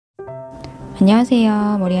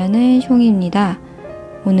안녕하세요. 머리하는 숑이입니다.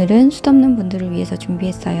 오늘은 숱없는 분들을 위해서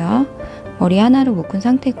준비했어요. 머리 하나로 묶은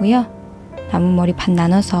상태고요. 남은 머리 반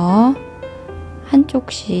나눠서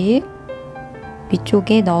한쪽씩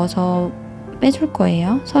위쪽에 넣어서 빼줄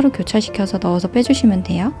거예요. 서로 교차시켜서 넣어서 빼주시면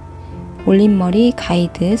돼요. 올림머리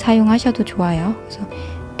가이드 사용하셔도 좋아요. 그래서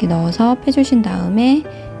이렇게 넣어서 빼주신 다음에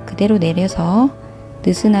그대로 내려서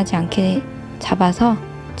느슨하지 않게 잡아서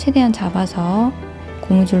최대한 잡아서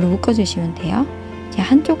고무줄로 묶어주시면 돼요. 이제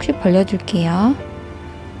한쪽씩 벌려줄게요.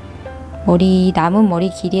 남은 머리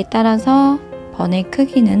길이에 따라서 번의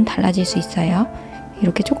크기는 달라질 수 있어요.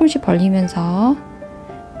 이렇게 조금씩 벌리면서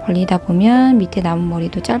벌리다 보면 밑에 남은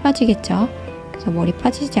머리도 짧아지겠죠. 그래서 머리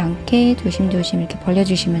빠지지 않게 조심조심 이렇게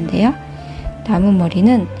벌려주시면 돼요. 남은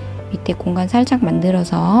머리는 밑에 공간 살짝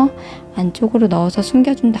만들어서 안쪽으로 넣어서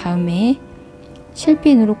숨겨준 다음에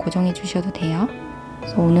실핀으로 고정해 주셔도 돼요.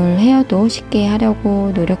 그래서 오늘 헤어도 쉽게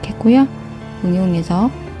하려고 노력했고요. 응용해서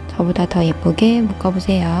저보다 더 예쁘게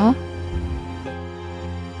묶어보세요.